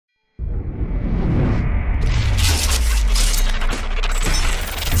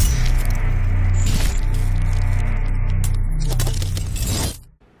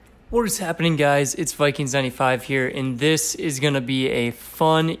What is happening, guys? It's Vikings95 here, and this is going to be a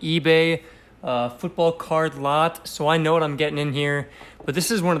fun eBay football card lot. So I know what I'm getting in here, but this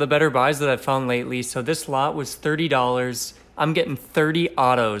is one of the better buys that I've found lately. So this lot was $30. I'm getting 30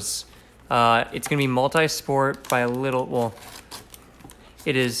 autos. It's going to be multi-sport by a little, well,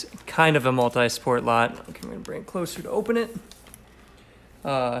 it is kind of a multi-sport lot. Okay, I'm going to bring it closer to open it.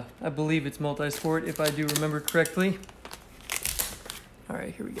 I believe it's multi-sport if I do remember correctly. All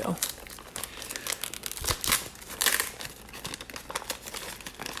right, here we go.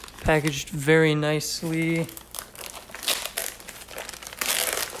 Packaged very nicely.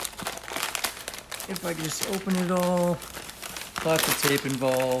 If I could just open it all. Lots of tape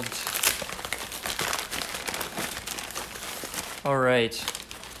involved. All right.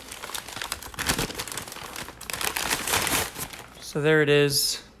 So there it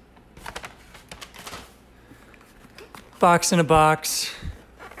is. Box in a box.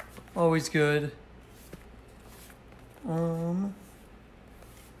 Always good. All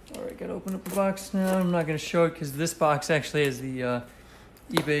right, gotta open up the box now. I'm not gonna show it because this box actually has the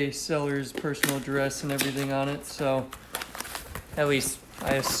eBay seller's personal address and everything on it. So at least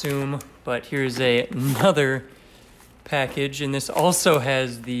I assume. But here's another package, and this also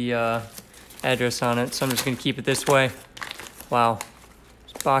has the address on it. So I'm just gonna keep it this way. Wow,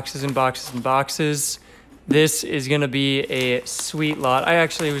 there's boxes and boxes and boxes. This is going to be a sweet lot.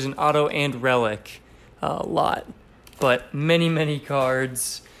 It was an auto and relic lot, but many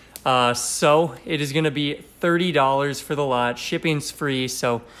cards. So it is going to be $30 for the lot. Shipping's free,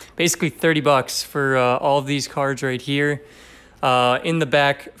 so basically $30 for all of these cards right here. In the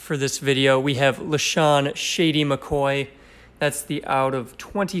back for this video, we have LaShawn Shady McCoy. That's the out of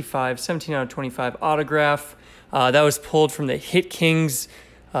 25, 17 out of 25 autograph. That was pulled from the Hit Kings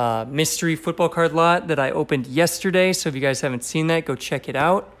mystery football card lot that I opened yesterday. So if you guys haven't seen that, go check it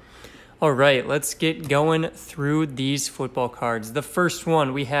out. All right, let's get going through these football cards. The first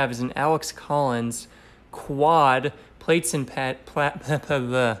one we have is an Alex Collins quad plates and patches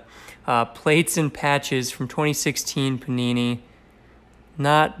from 2016 Panini.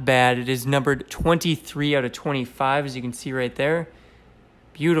 Not bad. It is numbered 23 out of 25, as you can see right there.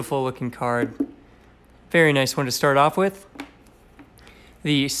 Beautiful looking card. Very nice one to start off with.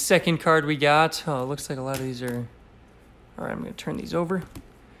 The second card we got, it looks like a lot of these are, all right, I'm going to turn these over.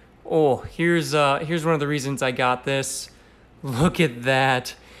 Oh, here's one of the reasons I got this. Look at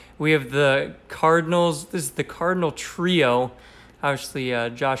that. We have the Cardinals. This is the Cardinal trio. Obviously,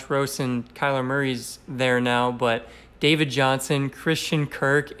 Josh Rosen, Kyler Murray's there now, but David Johnson, Christian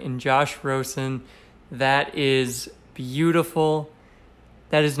Kirk, and Josh Rosen. That is beautiful.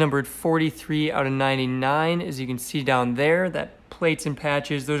 That is numbered 43 out of 99, as you can see down there. That plates and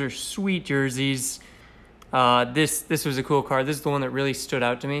patches, those are sweet jerseys. This was a cool card. This is the one that really stood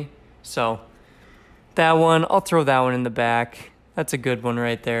out to me. So that one, I'll throw that one in the back. That's a good one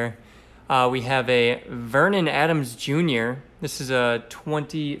right there. We have a Vernon Adams Jr. This is a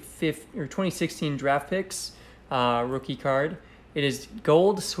 2016 draft picks rookie card. It is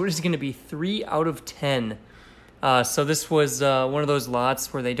gold, so it is going to be 3 out of 10. So this was one of those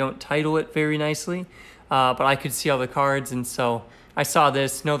lots where they don't title it very nicely, but I could see all the cards, and so I saw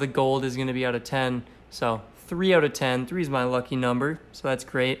this, know the gold is going to be out of 10, so 3 out of 10. 3 is my lucky number, so that's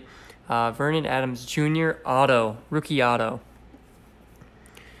great. Vernon Adams Jr. auto, rookie auto.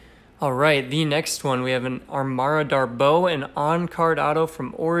 All right, the next one, we have an Armara Darboh, an on-card auto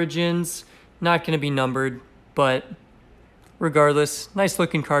from Origins. Not going to be numbered, but regardless, nice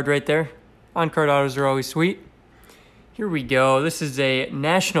looking card right there. On-card autos are always sweet. Here we go. This is a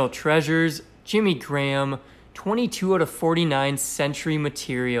National Treasures, Jimmy Graham, 22 out of 49 Century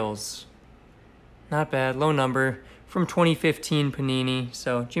Materials. Not bad, low number, from 2015 Panini.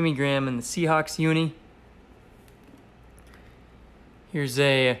 So Jimmy Graham and the Seahawks uni. Here's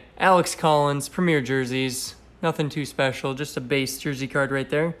a Alex Collins Premier Jerseys. Nothing too special, just a base jersey card right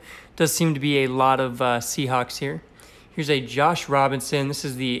there. Does seem to be a lot of Seahawks here. Here's a Josh Robinson. This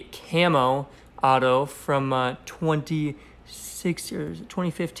is the camo auto from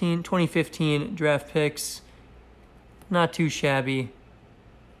 2015 draft picks. Not too shabby.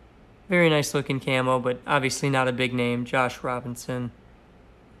 Very nice looking camo, but obviously not a big name. Josh Robinson.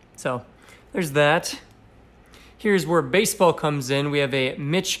 So there's that. Here's where baseball comes in. We have a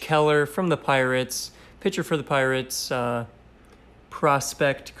Mitch Keller from the Pirates. Pitcher for the Pirates.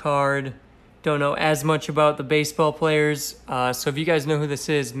 Prospect card. Don't know as much about the baseball players. So if you guys know who this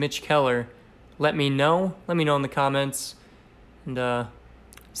is, Mitch Keller, let me know. Let me know in the comments. And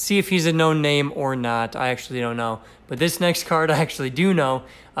See if he's a known name or not. I actually don't know. But this next card I actually do know.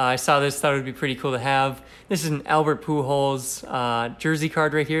 I saw this, thought it would be pretty cool to have. This is an Albert Pujols jersey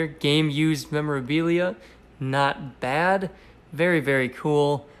card right here. Game used memorabilia. Not bad. Very, very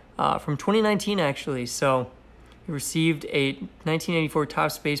cool. From 2019 actually. So he received a 1984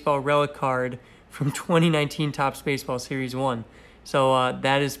 Topps Baseball relic card from 2019 Topps Baseball Series 1. So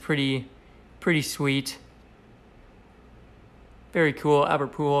that is pretty sweet. Very cool.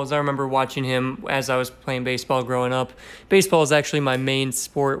 Albert Pujols. I remember watching him as I was playing baseball growing up. Baseball is actually my main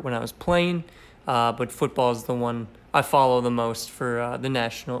sport when I was playing, but football is the one I follow the most for the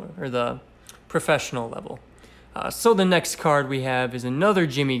national or the professional level. So the next card we have is another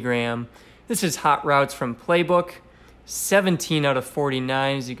Jimmy Graham. This is Hot Routes from Playbook. 17 out of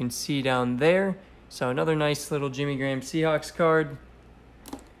 49, as you can see down there. So another nice little Jimmy Graham Seahawks card.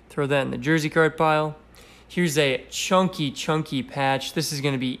 Throw that in the jersey card pile. Here's a chunky patch. This is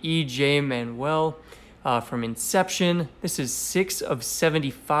going to be E.J. Manuel from Inception. This is 6 of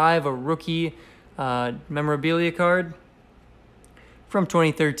 75, a rookie memorabilia card from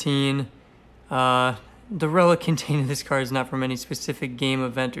 2013. The relic contained in this card is not from any specific game,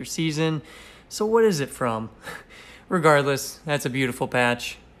 event, or season. So what is it from? Regardless, that's a beautiful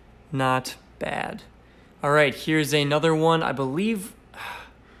patch. Not bad. All right, here's another one. I believe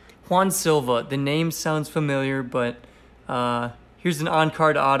Juan Silva. The name sounds familiar, but here's an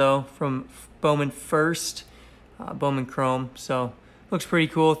on-card auto from Bowman First, Bowman Chrome. So looks pretty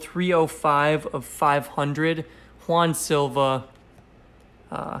cool. 305 of 500. Juan Silva.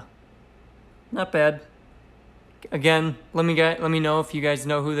 Not bad. Again, let me know if you guys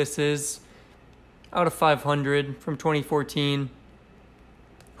know who this is. Out of 500 from 2014.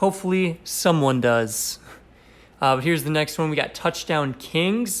 Hopefully someone does. But here's the next one. We got Touchdown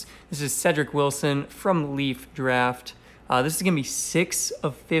Kings. This is Cedric Wilson from Leaf Draft. This is going to be 6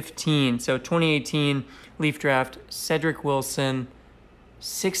 of 15. So 2018 Leaf Draft, Cedric Wilson,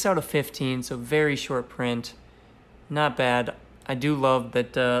 6 out of 15. So very short print. Not bad. I do love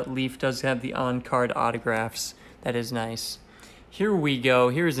that Leaf does have the on-card autographs. That is nice. Here we go.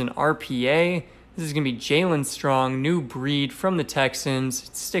 Here's an RPA. This is going to be Jalen Strong, new breed from the Texans.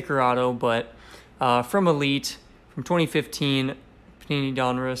 It's sticker auto, but from Elite. From 2015, Panini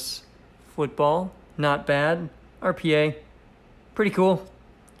Donruss football. Not bad. RPA. Pretty cool.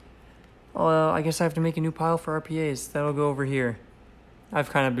 I guess I have to make a new pile for RPAs. That'll go over here. I've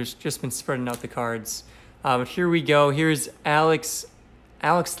kind of just been spreading out the cards. But here we go. Here's Alex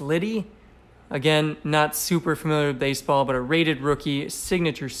Liddy. Again, not super familiar with baseball, but a rated rookie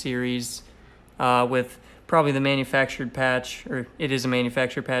signature series with probably the manufactured patch, or it is a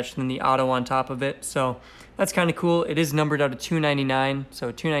manufactured patch, and then the auto on top of it. So that's kind of cool. It is numbered out of 299,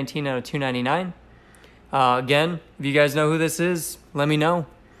 so 219 out of 299. Again, if you guys know who this is, let me know.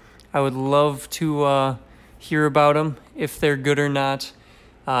 I would love to hear about them, if they're good or not.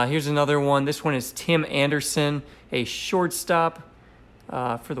 Here's another one. This one is Tim Anderson, a shortstop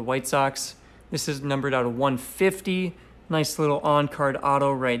for the White Sox. This is numbered out of 150. Nice little on-card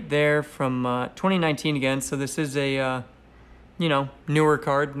auto right there from 2019 again. So this is a, newer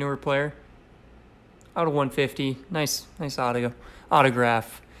card, newer player. Out of 150. Nice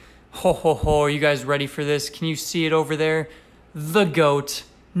autograph. Ho, ho, ho. Are you guys ready for this? Can you see it over there? The GOAT,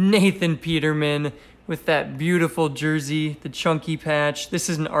 Nathan Peterman, with that beautiful jersey, the chunky patch. This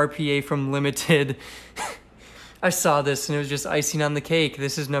is an RPA from Limited. I saw this and it was just icing on the cake.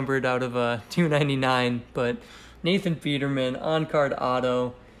 This is numbered out of $2.99, but Nathan Peterman, on-card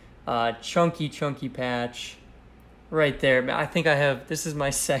auto, chunky patch, right there. I think this is my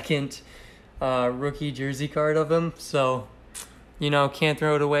second rookie jersey card of him, so, can't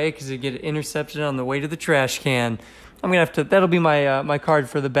throw it away because it get intercepted on the way to the trash can. I'm going to have to, that'll be my card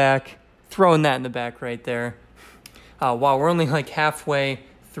for the back, throwing that in the back right there. Wow, we're only like halfway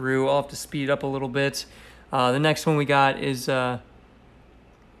through. I'll have to speed up a little bit. The next one we got is, I'm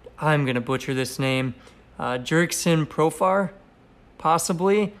going to butcher this name, Jurickson Profar,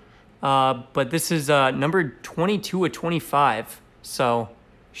 possibly. But this is numbered 22 of 25. So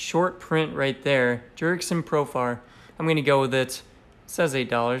short print right there. Jurickson Profar. I'm going to go with it. It says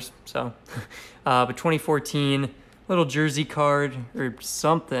 $8. So, but 2014 little jersey card or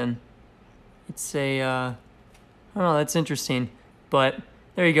something. It's a, I don't know, that's interesting. But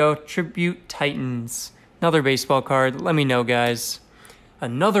there you go. Tribute Titans. Another baseball card. Let me know, guys.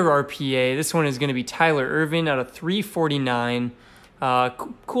 Another RPA. This one is going to be Tyler Irving out of 349.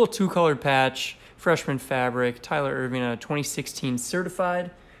 Cool two-color patch. Freshman fabric. Tyler Irving out of 2016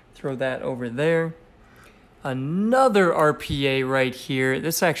 certified. Throw that over there. Another RPA right here.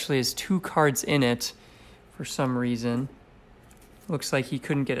 This actually has two cards in it for some reason. Looks like he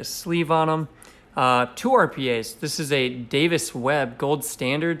couldn't get a sleeve on him. 2 RPAs. This is a Davis Webb Gold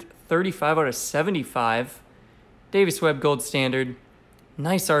Standard, 35 out of 75. Davis Webb Gold Standard.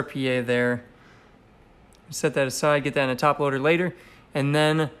 Nice RPA there. Set that aside, get that in a top loader later. And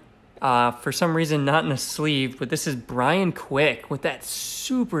then, for some reason, not in a sleeve, but this is Brian Quick with that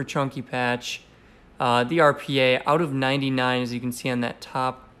super chunky patch. The RPA out of 99, as you can see on that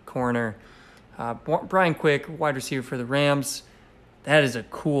top corner. Brian Quick, wide receiver for the Rams. That is a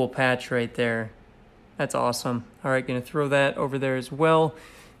cool patch right there. That's awesome. All right, gonna throw that over there as well.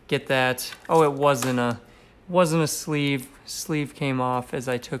 Get that. Oh, it wasn't a sleeve. Sleeve came off as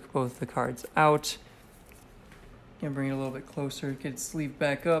I took both the cards out. Gonna bring it a little bit closer, get its sleeve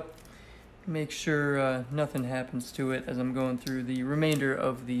back up. Make sure nothing happens to it as I'm going through the remainder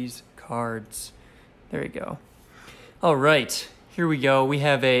of these cards. There you go. All right, here we go. We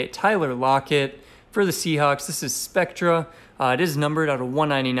have a Tyler Lockett for the Seahawks. This is Spectra. It is numbered out of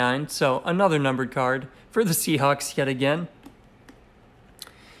 199, so another numbered card for the Seahawks yet again.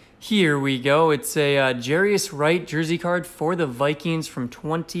 Here we go. It's a Jarius Wright jersey card for the Vikings from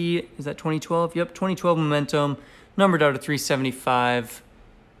 2012? Yep, 2012 Momentum, numbered out of 375.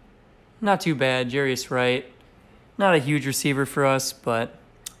 Not too bad, Jarius Wright. Not a huge receiver for us, but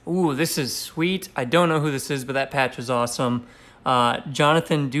ooh, this is sweet. I don't know who this is, but that patch was awesome.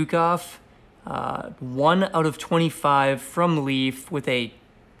 Jonathan Dukoff. 1 out of 25 from Leaf with a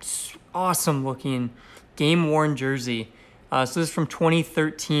awesome looking game worn jersey. So this is from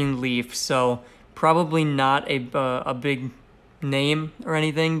 2013 Leaf, so probably not a big name or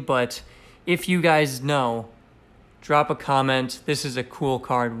anything, but if you guys know, drop a comment. This is a cool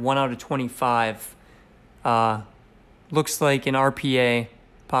card, 1 out of 25. Looks like an RPA,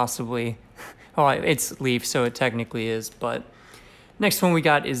 possibly. Oh, it's Leaf, so it technically is, but next one we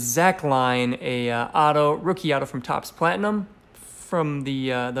got is Zach Line, a rookie auto from Topps Platinum from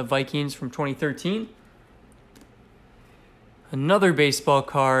the Vikings from 2013. Another baseball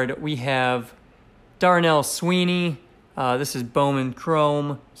card, we have Darnell Sweeney. This is Bowman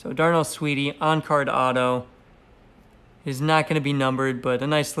Chrome. So Darnell Sweeney, on-card auto. Is not going to be numbered, but a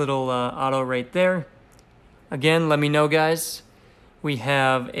nice little auto right there. Again, let me know, guys. We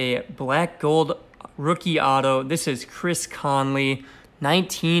have a black gold rookie auto. This is Chris Conley,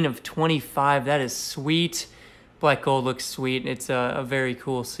 19 of 25. That is sweet. Black gold looks sweet. It's a very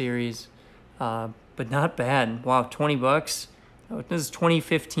cool series, but not bad. Wow, 20 bucks. Oh, this is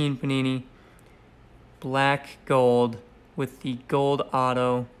 2015 Panini. Black gold with the gold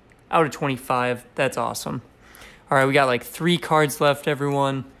auto out of 25. That's awesome. All right, we got like 3 cards left,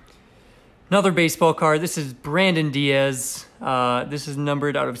 everyone. Another baseball card. This is Brandon Diaz. This is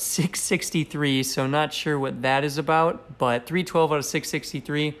numbered out of 663, so not sure what that is about, but 312 out of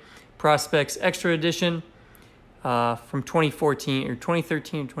 663. Prospects Extra Edition from 2014, or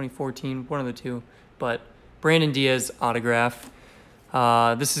 2013 or 2014, one of the two, but Brandon Diaz autograph.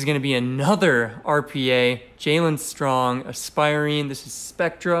 This is going to be another RPA. Jalen Strong, Aspiring. This is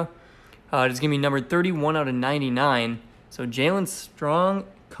Spectra. It is going to be numbered 31 out of 99. So Jalen Strong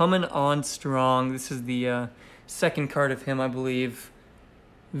coming on strong. This is the second card of him, I believe.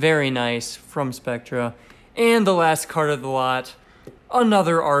 Very nice from Spectra. And the last card of the lot,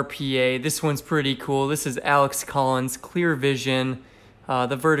 another RPA. This one's pretty cool. This is Alex Collins, Clear Vision,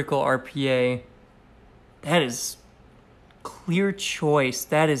 the vertical RPA. That is clear choice.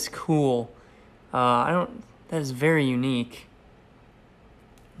 That is cool. That is very unique.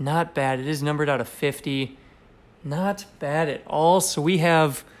 Not bad. It is numbered out of 50. Not bad at all. So we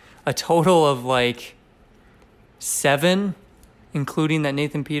have a total of like 7, including that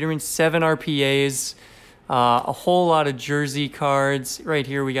Nathan Peterman, 7 RPAs, a whole lot of jersey cards. Right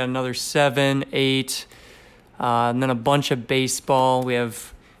here we got another 7, 8, and then a bunch of baseball. We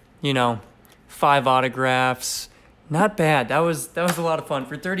have, 5 autographs. Not bad. That was a lot of fun.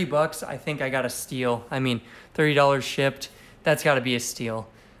 For 30 bucks, I think I got a steal. I mean, $30 shipped. That's got to be a steal.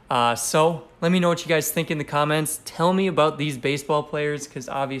 So let me know what you guys think in the comments. Tell me about these baseball players, because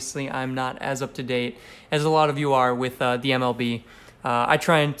obviously I'm not as up to date as a lot of you are with the MLB. I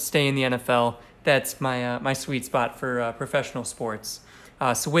try and stay in the NFL. That's my sweet spot for professional sports.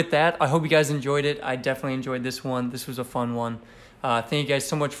 So with that, I hope you guys enjoyed it. I definitely enjoyed this one. This was a fun one. Thank you guys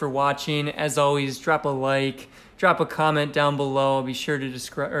so much for watching. As always, drop a like, drop a comment down below. I'll be sure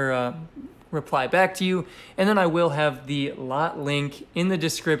to reply back to you, and then I will have the lot link in the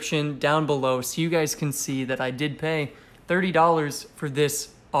description down below so you guys can see that I did pay $30 for this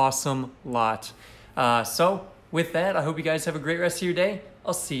awesome lot. So with that, I hope you guys have a great rest of your day.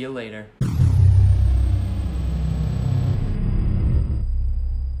 I'll see you later.